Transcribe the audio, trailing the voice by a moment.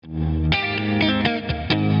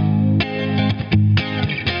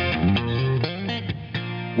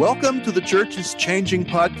Welcome to the Church is Changing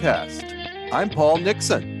podcast. I'm Paul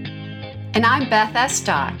Nixon. And I'm Beth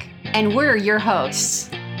Estock, and we're your hosts.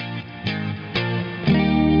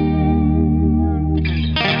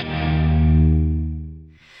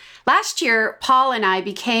 Last year, Paul and I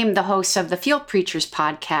became the hosts of the Field Preachers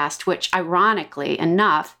podcast, which, ironically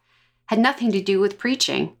enough, had nothing to do with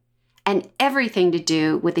preaching and everything to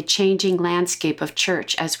do with the changing landscape of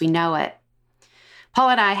church as we know it.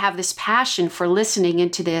 Paul and I have this passion for listening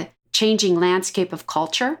into the changing landscape of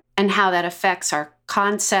culture and how that affects our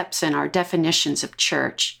concepts and our definitions of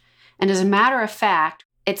church. And as a matter of fact,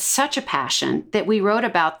 it's such a passion that we wrote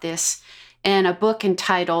about this in a book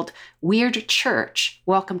entitled Weird Church,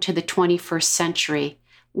 Welcome to the 21st Century,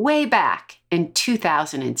 way back in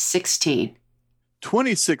 2016.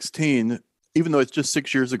 2016, even though it's just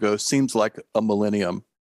 6 years ago, seems like a millennium.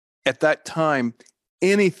 At that time,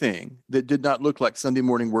 anything that did not look like Sunday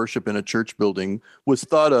morning worship in a church building was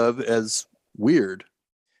thought of as weird.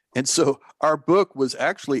 And so our book was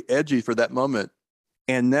actually edgy for that moment.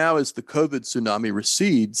 And now as the COVID tsunami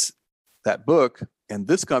recedes, that book and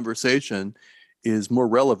this conversation is more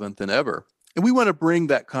relevant than ever. And we want to bring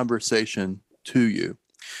that conversation to you.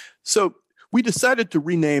 So we decided to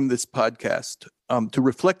rename this podcast to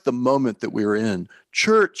reflect the moment that we're in.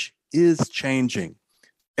 Church is changing.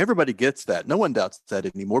 Everybody gets that. No one doubts that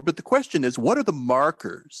anymore. But the question is, what are the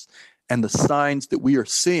markers and the signs that we are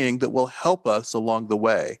seeing that will help us along the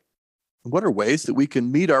way? And what are ways that we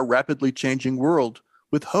can meet our rapidly changing world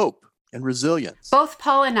with hope and resilience? Both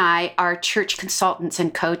Paul and I are church consultants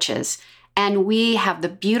and coaches, and we have the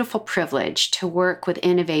beautiful privilege to work with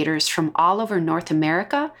innovators from all over North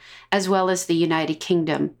America, as well as the United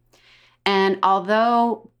Kingdom. And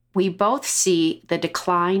although we both see the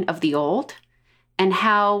decline of the old, and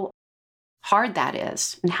how hard that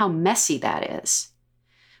is, and how messy that is,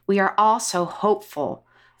 we are also hopeful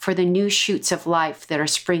for the new shoots of life that are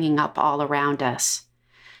springing up all around us.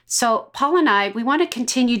 So Paul and I, we want to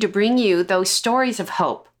continue to bring you those stories of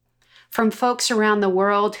hope from folks around the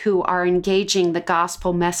world who are engaging the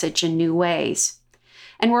gospel message in new ways.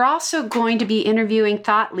 And we're also going to be interviewing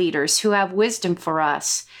thought leaders who have wisdom for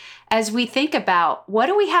us as we think about, what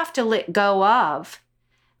do we have to let go of?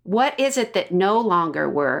 What is it that no longer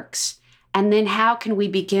works? And then how can we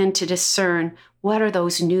begin to discern what are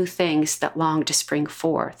those new things that long to spring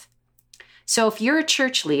forth? So if you're a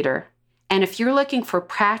church leader, and if you're looking for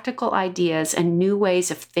practical ideas and new ways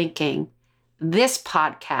of thinking, this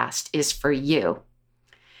podcast is for you.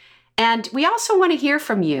 And we also want to hear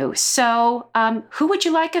from you. So who would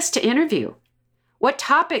you like us to interview? What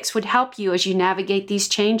topics would help you as you navigate these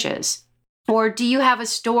changes? Or do you have a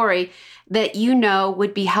story that you know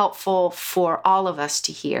would be helpful for all of us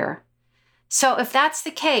to hear? So if that's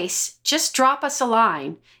the case, just drop us a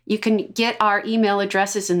line. You can get our email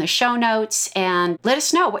addresses in the show notes and let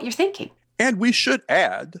us know what you're thinking. And we should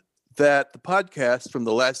add that the podcasts from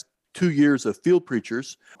the last 2 years of Field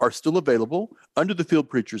Preachers are still available under the Field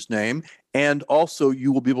Preachers name. And also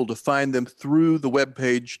you will be able to find them through the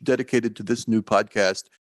webpage dedicated to this new podcast.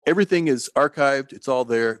 Everything is archived. It's all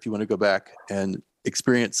there if you want to go back and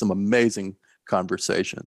experience some amazing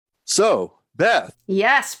conversation. So, Beth.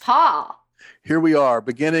 Yes, Paul. Here we are,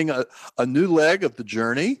 beginning a new leg of the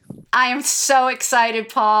journey. I am so excited,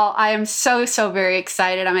 Paul. I am so very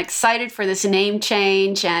excited. I'm excited for this name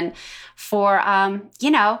change and for,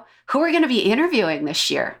 who we're going to be interviewing this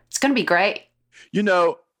year. It's going to be great. You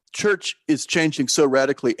know, church is changing so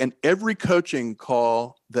radically, and every coaching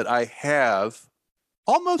call that I have,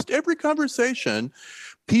 almost every conversation,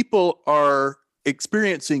 people are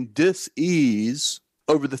experiencing dis-ease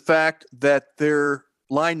over the fact that their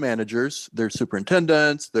line managers, their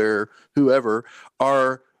superintendents, their whoever,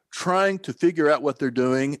 are trying to figure out what they're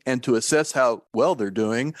doing and to assess how well they're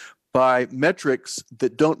doing by metrics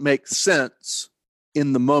that don't make sense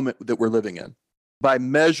in the moment that we're living in, by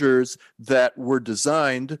measures that were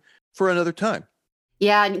designed for another time.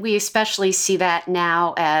 Yeah, and we especially see that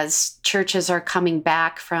now as churches are coming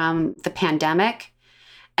back from the pandemic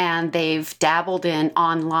and they've dabbled in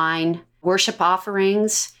online worship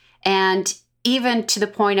offerings, and even to the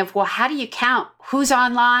point of, well, how do you count who's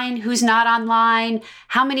online, who's not online,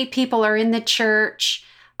 how many people are in the church?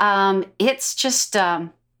 It's just a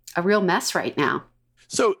real mess right now.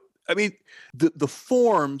 So, I mean, the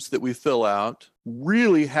forms that we fill out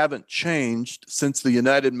really haven't changed since the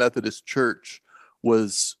United Methodist Church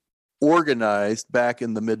was organized back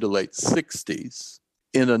in the mid to late 60s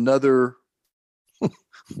in another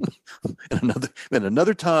in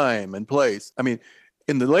another time and place. I mean,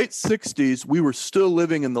 In the late 60s, we were still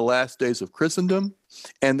living in the last days of Christendom.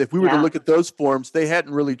 And if we were to Yeah. look at those forms, they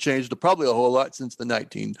hadn't really changed probably a whole lot since the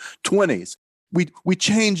 1920s. We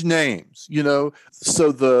changed names,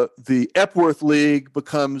 so the Epworth League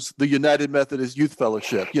becomes the United Methodist Youth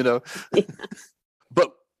Fellowship,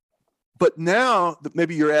 But now that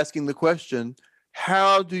maybe you're asking the question,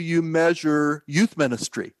 how do you measure youth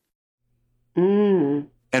ministry? Mm.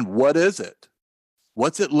 And what is it?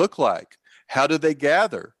 What's it look like? How do they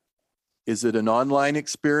gather? Is it an online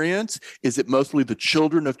experience? Is it mostly the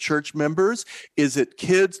children of church members? Is it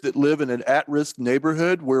kids that live in an at-risk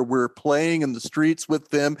neighborhood where we're playing in the streets with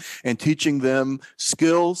them and teaching them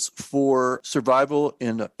skills for survival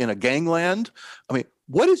in a gangland? I mean,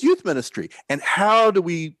 what is youth ministry? And how do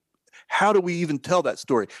we even tell that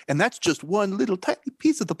story? And that's just one little tiny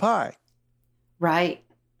piece of the pie. Right.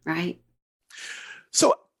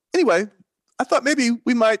 So anyway, I thought maybe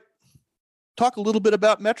we might talk a little bit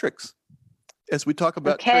about metrics as we talk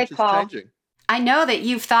about churches Paul. changing. I know that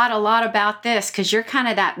you've thought a lot about this because you're kind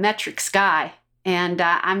of that metrics guy, and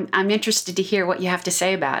I'm interested to hear what you have to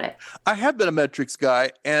say about it. I have been a metrics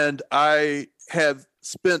guy, and I have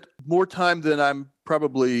spent more time than I'm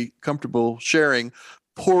probably comfortable sharing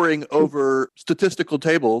poring over statistical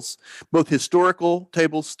tables, both historical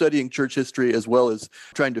tables studying church history as well as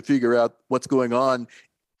trying to figure out what's going on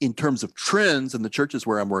in terms of trends in the churches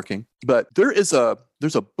where I'm working. But there's a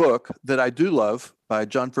book that I do love by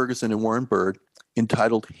John Ferguson and Warren Bird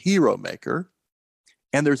entitled Hero Maker.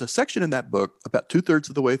 And there's a section in that book about 2/3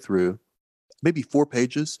 of the way through, maybe 4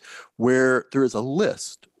 pages, where there is a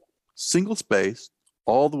list, single spaced,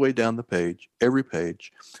 all the way down the page, every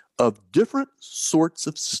page, of different sorts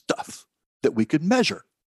of stuff that we could measure.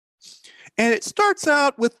 And it starts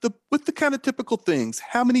out with the kind of typical things.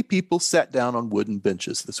 How many people sat down on wooden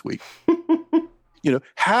benches this week?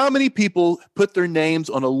 How many people put their names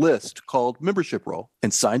on a list called membership roll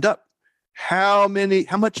and signed up? How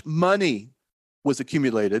much money was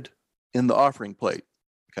accumulated in the offering plate?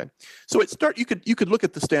 Okay. So you could look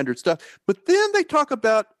at the standard stuff, but then they talk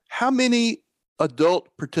about how many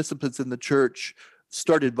adult participants in the church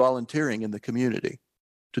started volunteering in the community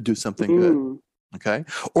to do something good. Okay.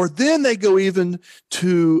 Or then they go even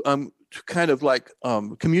to kind of like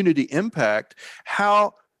community impact.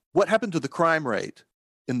 What happened to the crime rate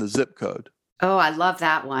in the zip code? Oh, I love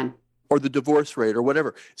that one. Or the divorce rate or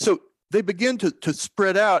whatever. So they begin to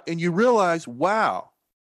spread out, and you realize, wow,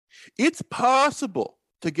 it's possible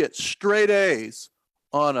to get straight A's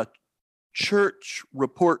on a church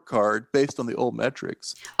report card based on the old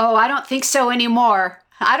metrics. Oh, I don't think so anymore.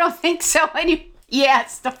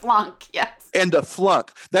 Yes, the flunk. Yes. And a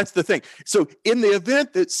flunk. That's the thing. So in the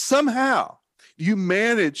event that somehow you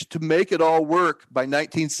manage to make it all work by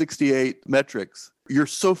 1968 metrics, you're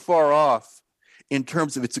so far off in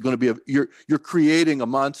terms of it's going to be you're creating a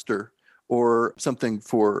monster or something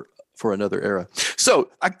for another era. So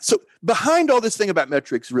behind all this thing about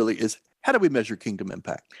metrics really is, how do we measure kingdom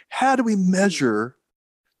impact? How do we measure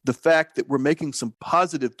the fact that we're making some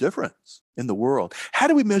positive difference in the world? How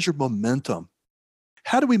do we measure momentum?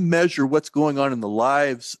 How do we measure what's going on in the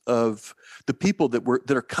lives of the people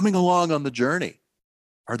that are coming along on the journey?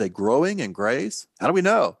 Are they growing in grace? How do we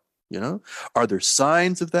know? Are there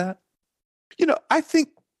signs of that? I think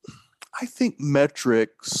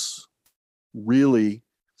metrics really,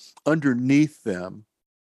 underneath them,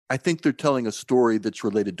 I think they're telling a story that's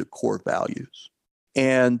related to core values.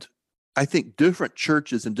 And I think different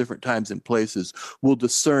churches in different times and places will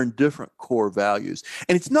discern different core values.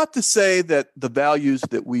 And it's not to say that the values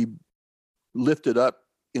that we lifted up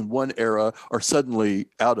in one era are suddenly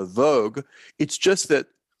out of vogue. It's just that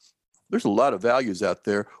there's a lot of values out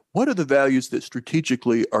there. What are the values that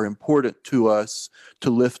strategically are important to us to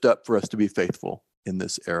lift up for us to be faithful in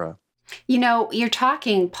this era? You're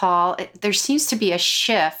talking, Paul, there seems to be a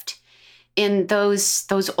shift in those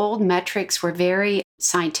old metrics were very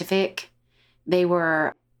scientific. They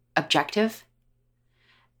were objective.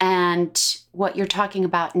 And what you're talking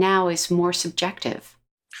about now is more subjective.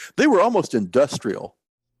 They were almost industrial.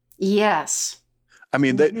 Yes. I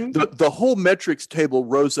mean, the whole metrics table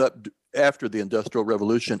rose up after the Industrial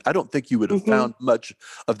Revolution. I don't think you would have found much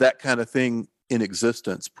of that kind of thing in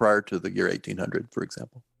existence prior to the year 1800, for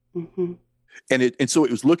example. Mm-hmm. And so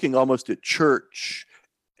it was looking almost at church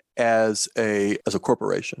as a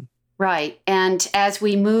corporation. Right. And as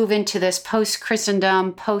we move into this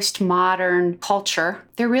post-Christendom, post-modern culture,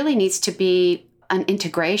 there really needs to be an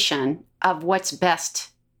integration of what's best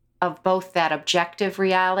of both that objective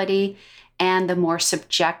reality and the more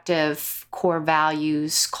subjective core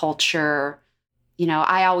values, culture,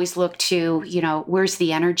 I always look to, where's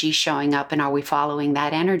the energy showing up and are we following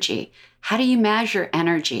that energy? How do you measure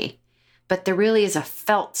energy? But there really is a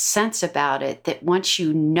felt sense about it that once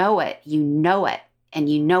you know it, and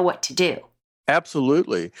you know what to do.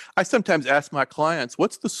 Absolutely. I sometimes ask my clients,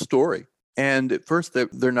 what's the story? And at first,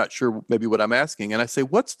 they're not sure maybe what I'm asking. And I say,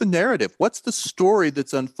 what's the narrative? What's the story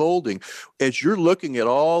that's unfolding? As you're looking at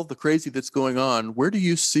all the crazy that's going on, where do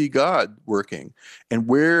you see God working? And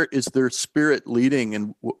where is their spirit leading?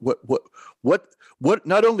 And what,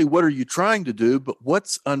 not only what are you trying to do, but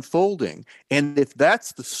what's unfolding? And if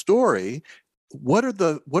that's the story, what are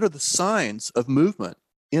the signs of movement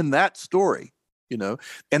in that story?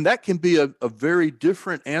 And that can be a very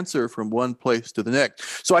different answer from one place to the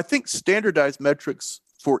next. So I think standardized metrics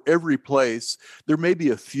for every place. There may be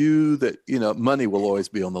a few that, money will always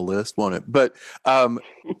be on the list, won't it? But I,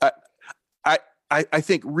 I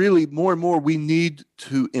think really more and more we need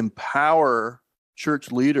to empower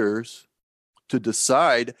church leaders to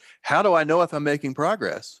decide, how do I know if I'm making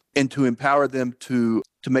progress? And to empower them to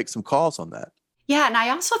make some calls on that. Yeah, and I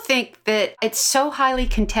also think that it's so highly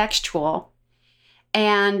contextual.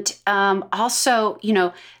 And also,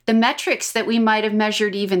 the metrics that we might have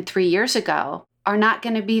measured even 3 years ago are not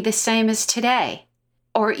going to be the same as today,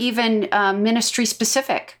 or even ministry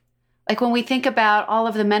specific. Like when we think about all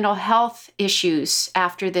of the mental health issues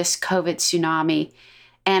after this COVID tsunami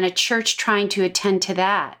and a church trying to attend to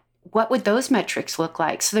that, what would those metrics look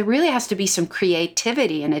like? So there really has to be some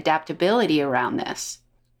creativity and adaptability around this.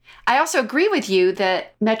 I also agree with you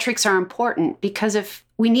that metrics are important because if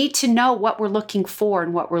we need to know what we're looking for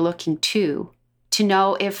and what we're looking to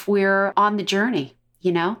know if we're on the journey,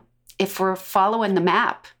 if we're following the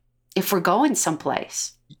map, if we're going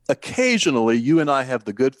someplace. Occasionally, you and I have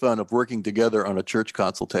the good fun of working together on a church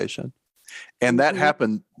consultation. And that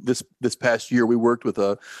happened this past year. We worked with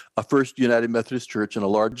a First United Methodist Church in a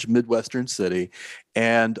large Midwestern city.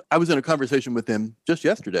 And I was in a conversation with them just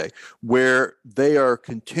yesterday where they are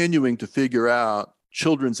continuing to figure out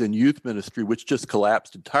children's and youth ministry, which just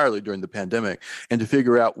collapsed entirely during the pandemic, and to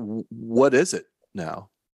figure out what is it now?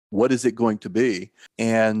 What is it going to be?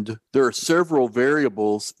 And there are several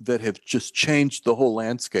variables that have just changed the whole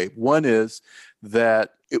landscape. One is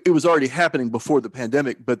that it was already happening before the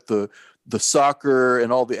pandemic, but the soccer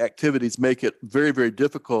and all the activities make it very, very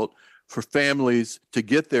difficult for families to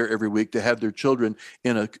get there every week to have their children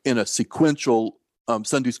in a sequential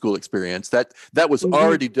Sunday school experience. That was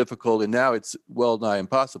already difficult, and now it's well nigh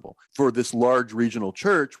impossible for this large regional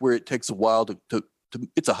church where it takes a while to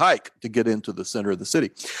it's a hike to get into the center of the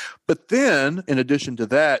city. But then, in addition to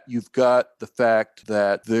that, you've got the fact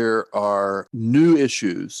that there are new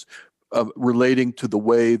issues relating to the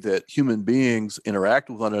way that human beings interact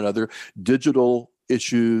with one another, digital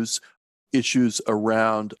issues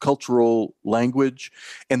around cultural language.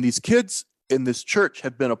 And these kids in this church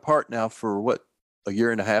have been apart now for a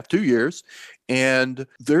year and a half, 2 years, and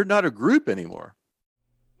they're not a group anymore.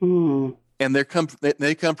 And they come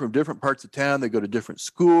from different parts of town. They go to different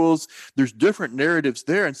schools. There's different narratives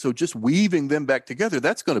there. And so just weaving them back together,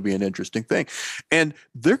 that's going to be an interesting thing. And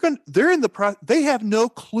they have no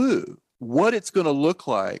clue what it's going to look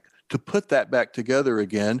like to put that back together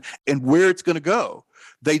again and where it's going to go.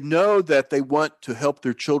 They know that they want to help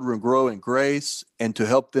their children grow in grace and to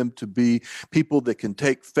help them to be people that can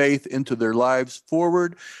take faith into their lives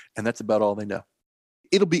forward. And that's about all they know.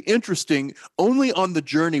 It'll be interesting. Only on the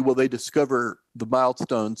journey will they discover the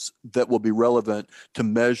milestones that will be relevant to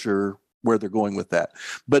measure where they're going with that.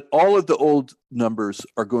 But all of the old numbers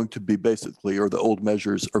are going to be or the old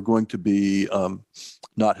measures are going to be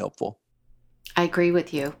not helpful. I agree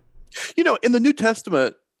with you. In the New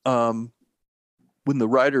Testament, when the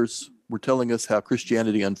writers were telling us how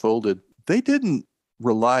Christianity unfolded, they didn't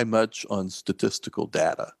rely much on statistical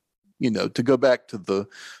data. To go back to the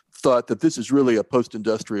thought that this is really a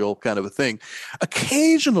post-industrial kind of a thing.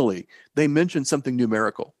 Occasionally, they mention something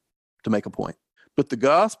numerical to make a point. But the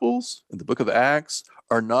Gospels and the book of Acts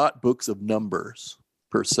are not books of numbers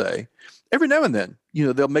per se. Every now and then,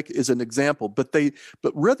 they'll make it as an example, but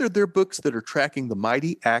rather they're books that are tracking the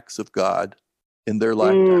mighty acts of God in their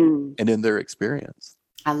lifetime and in their experience.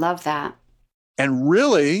 I love that. And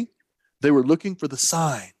really, they were looking for the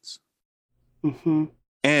signs.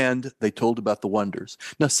 And they told about the wonders.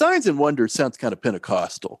 Now, signs and wonders sounds kind of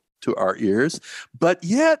Pentecostal to our ears, but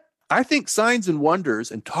yet I think signs and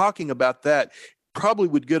wonders and talking about that probably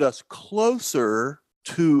would get us closer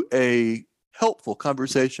to a helpful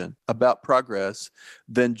conversation about progress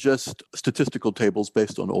than just statistical tables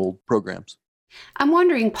based on old programs. I'm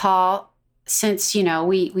wondering, Paul, since,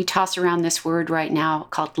 we toss around this word right now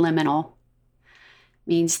called liminal,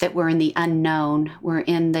 means that we're in the unknown. We're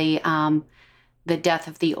in the death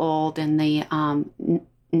of the old and the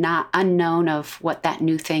not unknown of what that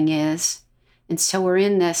new thing is. And so we're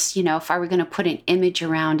in this, if I were going to put an image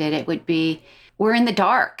around it, it would be we're in the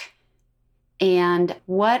dark. And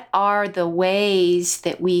what are the ways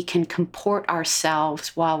that we can comport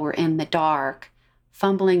ourselves while we're in the dark,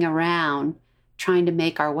 fumbling around, trying to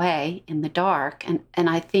make our way in the dark? And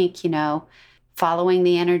I think, following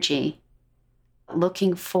the energy,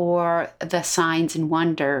 looking for the signs and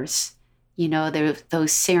wonders,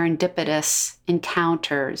 those serendipitous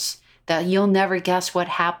encounters, the you'll never guess what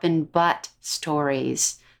happened but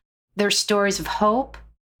stories. They're stories of hope.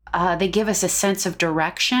 They give us a sense of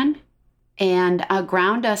direction and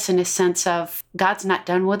ground us in a sense of God's not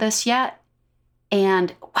done with us yet.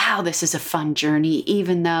 And wow, this is a fun journey,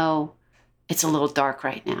 even though it's a little dark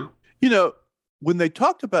right now. When they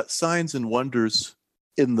talked about signs and wonders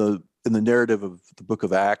in the narrative of the book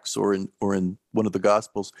of Acts or in one of the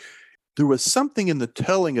Gospels, there was something in the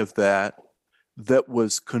telling of that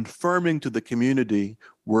was confirming to the community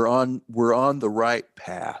we're on the right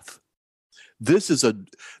path. This is a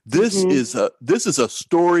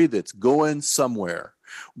story that's going somewhere.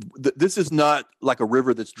 This is not like a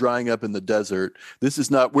river that's drying up in the desert.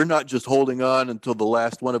 We're not just holding on until the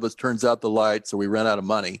last one of us turns out the lights or we run out of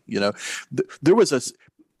money. There was a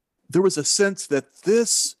sense that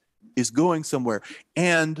this is going somewhere.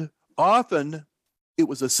 And often it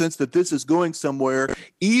was a sense that this is going somewhere,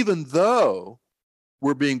 even though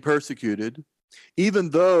we're being persecuted, even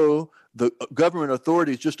though the government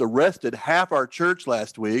authorities just arrested half our church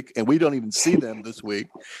last week and we don't even see them this week,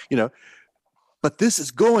 but this is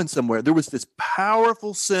going somewhere. There was this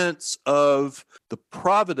powerful sense of the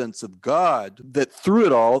providence of God that through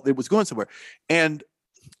it all, it was going somewhere. And,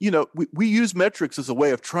 we use metrics as a way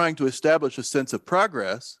of trying to establish a sense of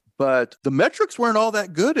progress, but the metrics weren't all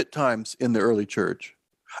that good at times in the early church.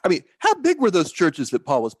 I mean, how big were those churches that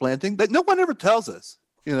Paul was planting? That no one ever tells us,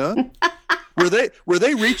 Were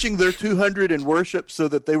they reaching their 200 in worship so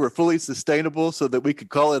that they were fully sustainable so that we could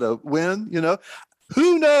call it a win?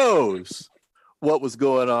 Who knows what was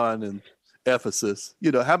going on in Ephesus?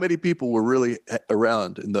 How many people were really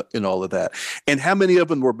around in all of that? And how many of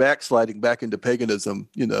them were backsliding back into paganism,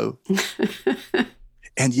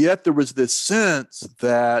 And yet there was this sense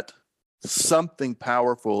that something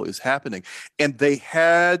powerful is happening. And they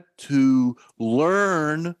had to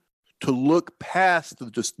learn to look past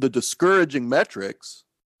the discouraging metrics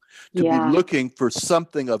to be looking for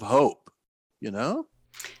something of hope,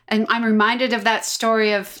 And I'm reminded of that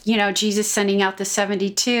story of, Jesus sending out the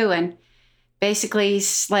 72 and basically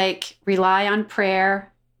he's like, rely on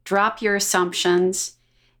prayer, drop your assumptions,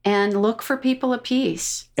 and look for people of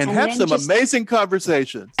peace. And have some amazing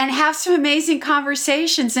conversations. And have some amazing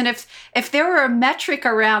conversations. And if there were a metric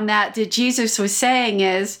around that Jesus was saying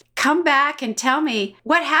is, come back and tell me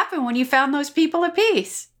what happened when you found those people of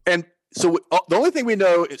peace. And so the only thing we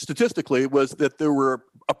know statistically was that there were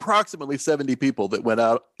approximately 70 people that went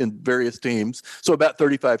out in various teams. So about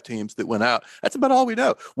 35 teams that went out. That's about all we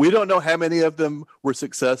know. We don't know how many of them were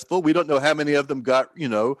successful. We don't know how many of them got,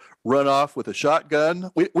 run off with a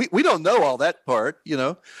shotgun. We don't know all that part,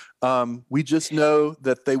 We just know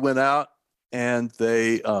that they went out and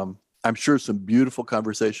they, I'm sure some beautiful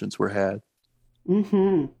conversations were had.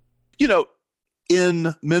 Mm-hmm.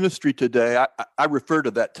 In Ministry Today, I refer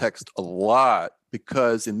to that text a lot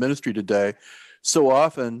because in Ministry Today, so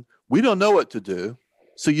often we don't know what to do.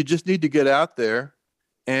 So you just need to get out there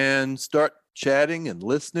and start chatting and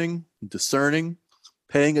listening, and discerning,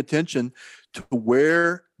 paying attention to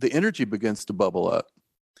where the energy begins to bubble up,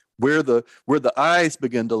 where the eyes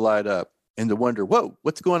begin to light up and to wonder, whoa,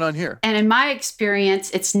 what's going on here? And in my experience,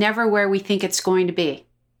 it's never where we think it's going to be.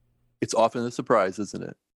 It's often a surprise, isn't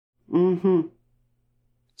it? Mm-hmm.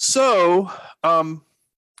 So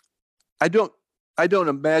I don't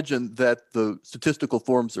imagine that the statistical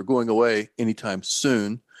forms are going away anytime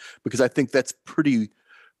soon, because I think that's pretty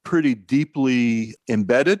deeply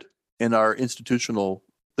embedded in our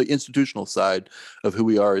the institutional side of who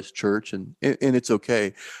we are as church, and it's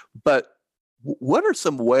okay. But what are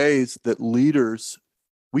some ways that leaders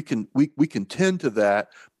we can tend to that,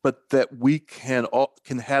 but that we can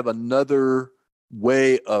have another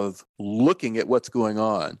way of looking at what's going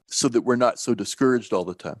on so that we're not so discouraged all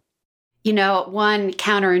the time? One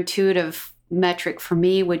counterintuitive metric for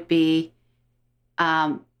me would be,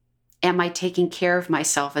 am I taking care of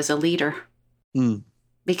myself as a leader? Mm.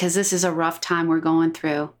 Because this is a rough time we're going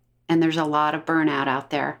through, and there's a lot of burnout out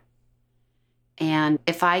there. And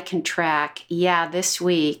if I can track, this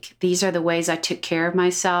week, these are the ways I took care of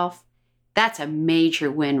myself, that's a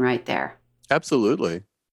major win right there. Absolutely.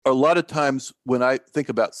 A lot of times when I think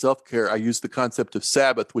about self-care, I use the concept of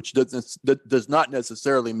Sabbath, which does not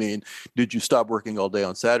necessarily mean did you stop working all day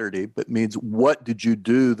on Saturday, but means what did you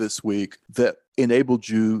do this week that enabled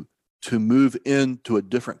you to move into a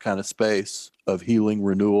different kind of space of healing,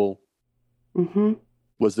 renewal. Mm-hmm.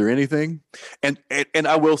 Was there anything? And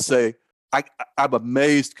I will say, I'm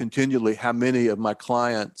amazed continually how many of my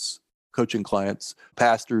clients, coaching clients,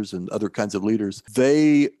 pastors, and other kinds of leaders,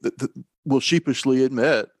 they will sheepishly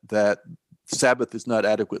admit that Sabbath is not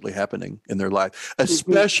adequately happening in their life,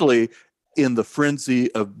 especially in the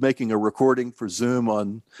frenzy of making a recording for Zoom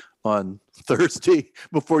on Thursday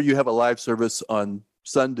before you have a live service on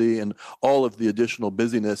Sunday, and all of the additional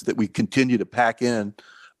busyness that we continue to pack in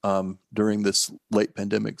during this late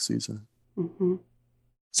pandemic season. Mm-hmm.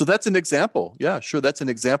 So that's an example. Yeah, sure. That's an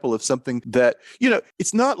example of something that,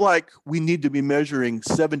 it's not like we need to be measuring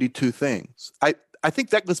 72 things. I think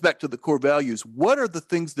that goes back to the core values. What are the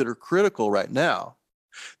things that are critical right now?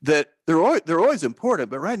 That they're always important,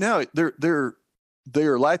 but right now they're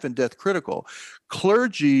life and death critical.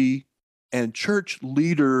 Clergy and church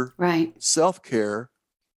leader self-care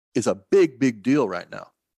is a big deal right now.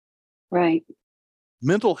 Right.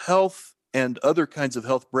 Mental health and other kinds of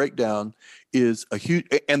health breakdown is a huge,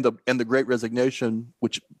 and the Great Resignation,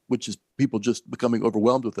 which is people just becoming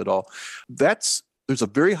overwhelmed with it all. There's a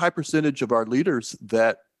very high percentage of our leaders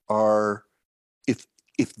that are,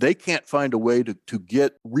 if they can't find a way to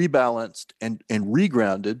get rebalanced and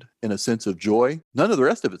regrounded in a sense of joy, none of the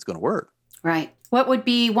rest of it's going to work. Right. What would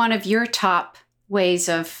be one of your top ways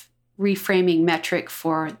of reframing metric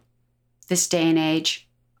for this day and age?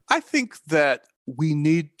 I think that we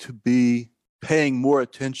need to be paying more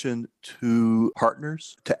attention to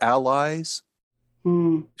partners, to allies,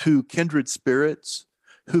 to kindred spirits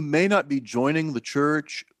who may not be joining the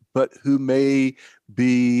church, but who may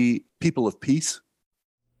be people of peace.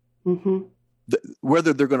 Mm-hmm.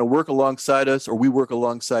 Whether they're going to work alongside us or we work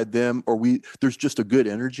alongside them, or there's just a good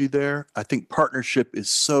energy there. I think partnership is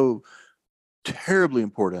so terribly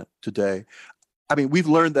important today. I mean, we've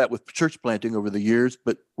learned that with church planting over the years,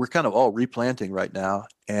 but we're kind of all replanting right now.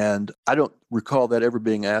 And I don't recall that ever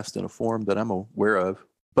being asked in a forum that I'm aware of.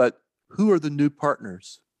 But who are the new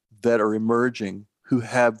partners that are emerging, who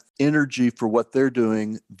have energy for what they're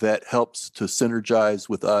doing that helps to synergize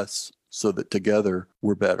with us so that together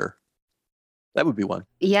we're better? That would be one.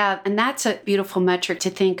 Yeah, and that's a beautiful metric to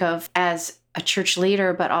think of as a church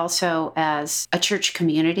leader, but also as a church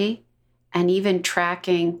community, and even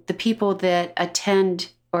tracking the people that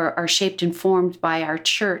attend or are shaped and formed by our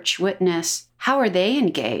church witness. How are they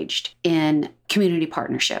engaged in community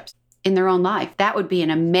partnerships in their own life? That would be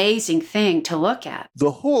an amazing thing to look at. The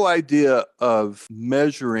whole idea of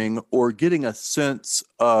measuring or getting a sense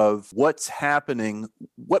of what's happening,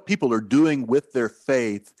 what people are doing with their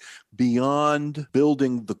faith beyond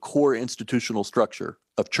building the core institutional structure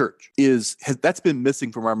of church that's been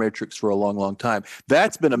missing from our matrix for a long time.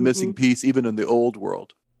 That's been a missing piece even in the old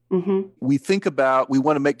world. Mm-hmm. We think about, we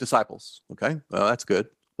want to make disciples. Okay, well, that's good.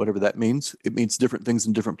 Whatever that means. It means different things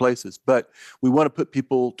in different places. But we want to put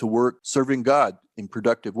people to work serving God in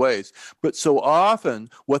productive ways. But so often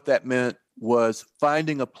what that meant was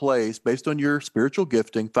finding a place based on your spiritual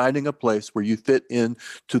gifting, finding a place where you fit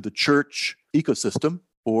into the church ecosystem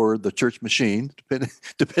or the church machine,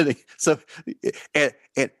 depending. So, and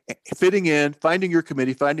fitting in, finding your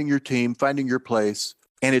committee, finding your team, finding your place,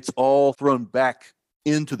 and it's all thrown back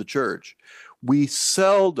into the church. We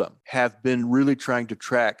seldom have been really trying to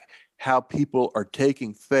track how people are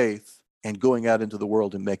taking faith and going out into the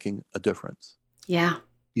world and making a difference. Yeah.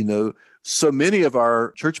 So many of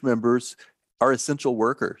our church members are essential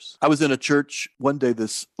workers. I was in a church one day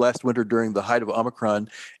this last winter during the height of Omicron,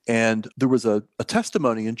 and there was a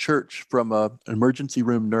testimony in church from an emergency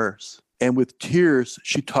room nurse. And with tears,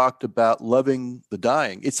 she talked about loving the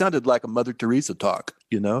dying. It sounded like a Mother Teresa talk,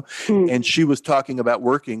 And she was talking about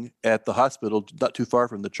working at the hospital not too far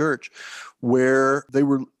from the church, where there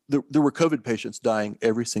were COVID patients dying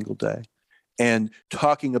every single day, and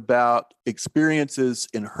talking about experiences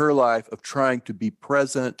in her life of trying to be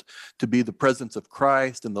present, to be the presence of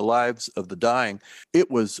Christ in the lives of the dying.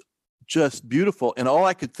 It was just beautiful. And all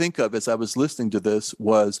I could think of as I was listening to this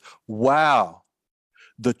was, wow,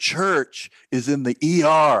 the church is in the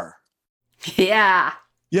ER. Yeah.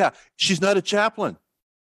 Yeah. She's not a chaplain.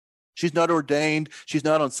 She's not ordained. She's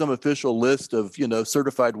not on some official list of,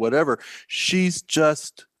 certified whatever. She's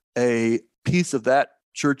just a piece of that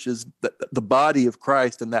church's, the body of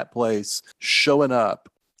Christ in that place, showing up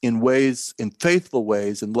in ways, in faithful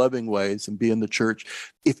ways, in loving ways, and be in the church.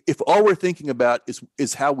 If all we're thinking about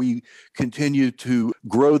is how we continue to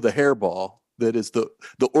grow the hairball, that is the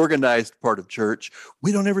organized part of church,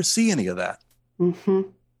 we don't ever see any of that. Mm-hmm.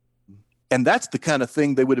 And that's the kind of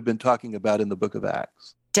thing they would have been talking about in the book of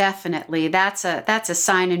Acts. Definitely. That's a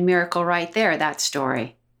sign and miracle right there, that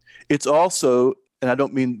story. It's also, and I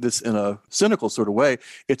don't mean this in a cynical sort of way,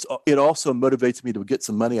 it also motivates me to get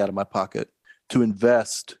some money out of my pocket to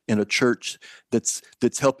invest in a church that's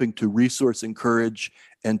helping to resource, encourage,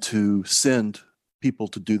 and to send people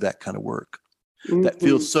to do that kind of work. Mm-hmm. That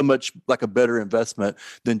feels so much like a better investment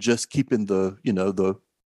than just keeping the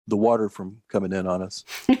water from coming in on us.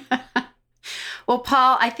 Well,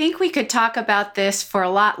 Paul, I think we could talk about this for a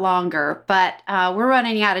lot longer, but we're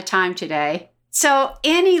running out of time today. So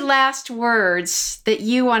any last words that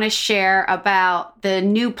you want to share about the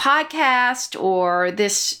new podcast or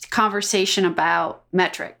this conversation about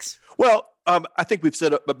metrics? Well, I think we've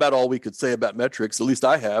said about all we could say about metrics, at least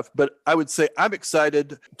I have, but I would say I'm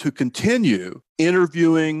excited to continue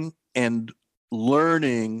interviewing and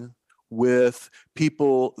learning with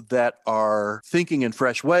people that are thinking in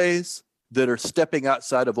fresh ways, that are stepping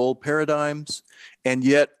outside of old paradigms. And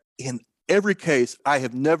yet in every case, I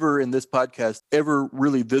have never in this podcast ever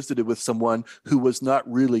really visited with someone who was not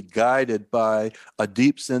really guided by a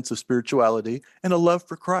deep sense of spirituality and a love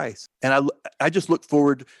for Christ. And I just look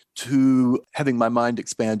forward to having my mind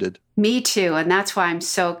expanded. Me too. And that's why I'm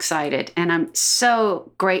so excited. And I'm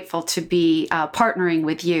so grateful to be partnering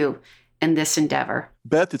with you in this endeavor.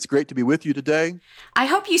 Beth, it's great to be with you today. I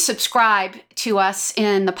hope you subscribe to us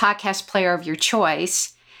in the podcast player of your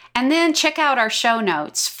choice, and then check out our show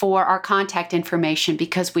notes for our contact information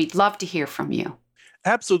because we'd love to hear from you.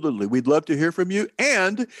 Absolutely. We'd love to hear from you.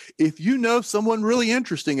 And if you know someone really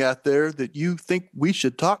interesting out there that you think we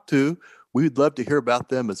should talk to, we'd love to hear about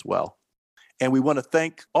them as well. And we want to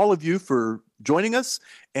thank all of you for joining us,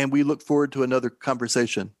 and we look forward to another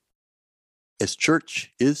conversation as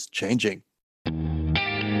church is changing.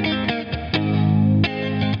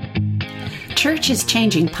 Church is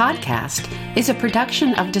Changing podcast is a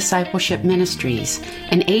production of Discipleship Ministries,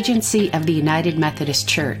 an agency of the United Methodist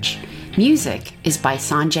Church. Music is by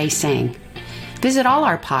Sanjay Singh. Visit all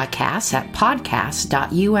our podcasts at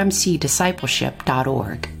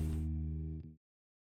podcast.umcdiscipleship.org.